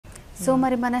So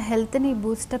మరి మన హెల్త్ని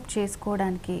బూస్టప్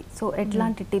చేసుకోవడానికి సో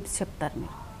ఎట్లాంటి టిప్స్ చెప్తారు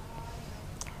మీరు?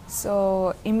 So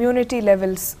immunity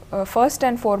levels first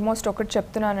and foremost ఒకటి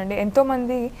చెప్తున్నానండి.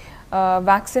 ఎంతోమంది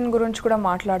వ్యాక్సిన్ గురించి కూడా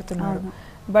మాట్లాడుతున్నారు.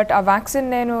 బట్ ఆ వ్యాక్సిన్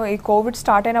నేను ఈ కోవిడ్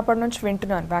స్టార్ట్ అయినప్పటి నుంచి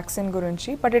వింటున్నాను వ్యాక్సిన్ గురించి.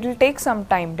 But it will take some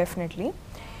time definitely.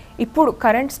 ఇప్పుడు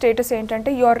కరెంట్ స్టేటస్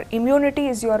ఏంటంటే your immunity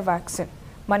is your vaccine.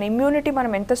 మన ఇమ్యూనిటీ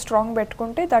మనం ఎంత స్ట్రాంగ్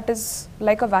పెట్టుకుంటే that is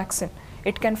like a vaccine.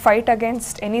 It can fight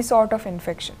against any sort of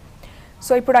infection.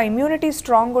 So ఇప్పుడు ఆ immunity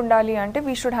strong ఉండాలి అంటే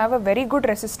we should have a very good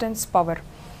resistance power.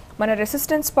 మన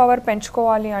resistance power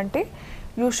పెంచుకోవాలి అంటే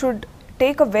you should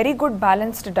take a very good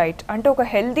balanced diet. అంటే ఒక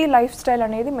healthy life style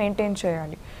అనేది మెయింటైన్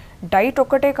చేయాలి. డైట్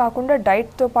ఒక్కటే కాకుండా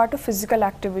డైట్తో పాటు physical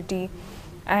activity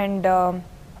and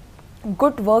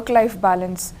good work life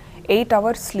balance, 8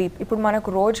 hours sleep. ఇప్పుడు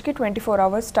మనకు రోజుకి 24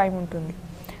 hours టైం ఉంటుంది.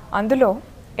 అందులో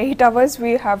 8 hours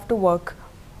we have to work,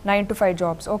 9 to 5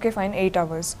 jobs. Okay fine, 8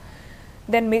 hours.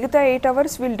 Then మిగతా 8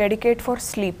 hours will dedicate for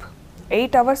sleep.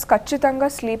 8 hours ఖచ్చితంగా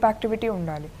స్లీప్ యాక్టివిటీ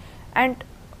ఉండాలి.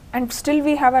 And still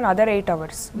we have an other 8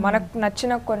 hours మనకు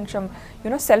నచ్చిన కొంచెం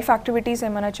సెల్ఫ్ యాక్టివిటీస్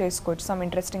ఏమైనా చేసుకోవచ్చు, సమ్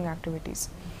ఇంట్రెస్టింగ్ యాక్టివిటీస్.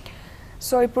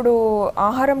 సో ఇప్పుడు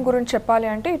ఆహారం గురించి చెప్పాలి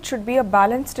అంటే it should be a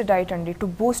balanced diet అండి to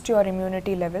Boost your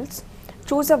immunity levels.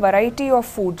 Choose a variety of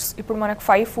foods. ఇప్పుడు మనకు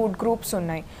 5 food groups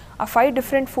ఉన్నాయి. ఆ 5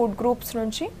 different food groups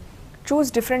నుంచి చూస్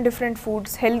different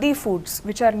foods, healthy foods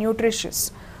which are nutritious.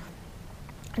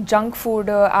 Junk food,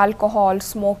 alcohol,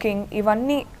 smoking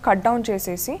ఇవన్నీ cut down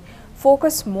చేసేసి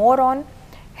focus more on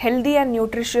healthy and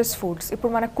nutritious foods.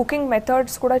 ఇప్పుడు మన cooking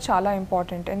methods కూడా చాలా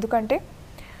ఇంపార్టెంట్. ఎందుకంటే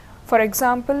ఫర్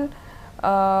ఎగ్జాంపుల్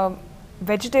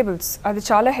వెజిటేబుల్స్ అది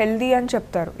చాలా హెల్దీ అని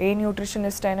చెప్తారు ఏ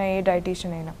న్యూట్రిషనిస్ట్ అయినా ఏ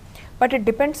డైటీషియన్ అయినా. But it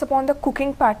depends upon the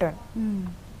cooking pattern.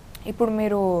 ఇప్పుడు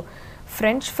మీరు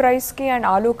ఫ్రెంచ్ ఫ్రైస్కి అండ్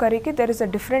ఆలూ కర్రీకి there is a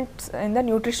difference in the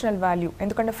nutritional value.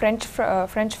 ఎందుకంటే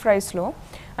ఫ్రెంచ్ ఫ్రైస్లో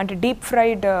అంటే deep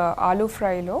fried aloo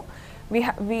ఫ్రైలో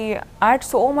we add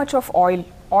so much of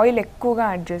oil ఎక్కువగా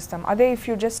యాడ్ చేస్తాం. అదే if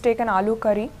you just take an aloo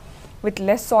curry with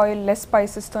less oil, less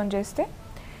స్పైసెస్తో చేస్తే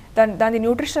దాని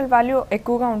న్యూట్రిషనల్ వాల్యూ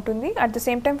ఎక్కువగా ఉంటుంది. At the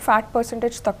same time fat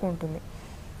percentage తక్కువ ఉంటుంది.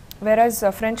 వెరాజ్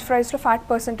ఫ్రెంచ్ ఫ్రైస్లో ఫ్యాట్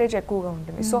పర్సంటేజ్ ఎక్కువగా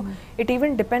ఉంటుంది. So it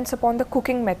even depends upon the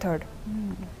cooking method.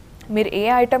 మీరు ఏ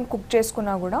ఐటమ్ కుక్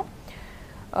చేసుకున్నా కూడా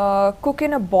cook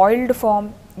in a boiled form,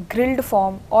 grilled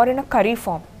form are in a curry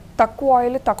form. తక్కువ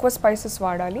oil, తక్కువ స్పైసెస్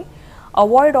వాడాలి.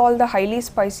 Avoid all the highly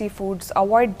spicy foods,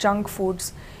 avoid junk foods.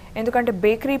 ఎందుకంటే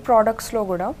bakery ప్రోడక్ట్స్లో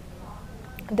కూడా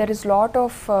there is lot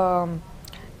of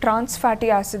trans fatty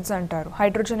acids అంటారు,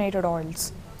 hydrogenated oils.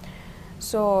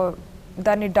 So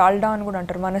దాన్ని డాల్డా అని కూడా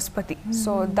అంటారు, వనస్పతి.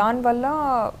 సో దానివల్ల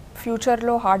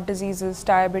ఫ్యూచర్లో హార్ట్ డిజీజెస్,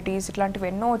 డయాబెటీస్ ఇట్లాంటివి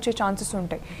ఎన్నో వచ్చే ఛాన్సెస్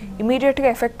ఉంటాయి. ఇమీడియట్గా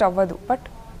ఎఫెక్ట్ అవ్వదు, but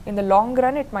in the long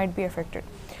run it might be affected.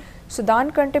 So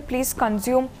దానికంటే please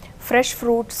consume fresh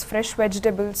fruits, fresh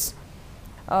vegetables,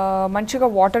 మంచిగా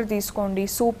వాటర్ తీసుకోండి,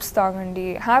 సూప్స్ తాగండి,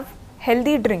 హ్యావ్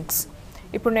హెల్దీ డ్రింక్స్.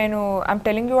 ఇప్పుడు నేను I'm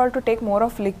telling you all to take more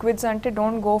of liquids అంటే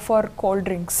don't go for cold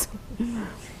drinks.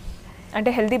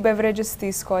 అంటే healthy beverages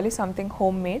తీసుకోవాలి, something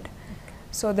home made.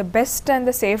 So the best and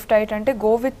the safe diet అంటే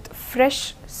go with fresh,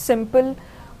 simple,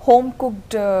 home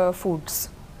cooked foods.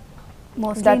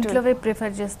 Mostly ఇంట్లోవే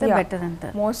prefer చేస్తే better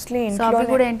అంటారు. Mostly ఇంట్లో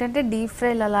కూడా ఏంటంటే deep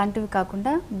fry అలాంటివి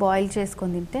కాకుండా బాయిల్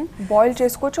చేసుకొని తింటే బాయిల్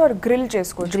చేసుకోవచ్చు ఆర్ గ్రిల్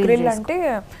చేసుకోవచ్చు. గ్రిల్ అంటే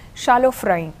షాలో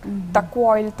ఫ్రైయింగ్,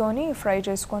 తక్కువ ఆయిల్తోని ఫ్రై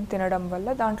చేసుకొని తినడం వల్ల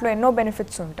దాంట్లో ఎన్నో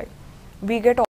బెనిఫిట్స్ ఉంటాయి. We get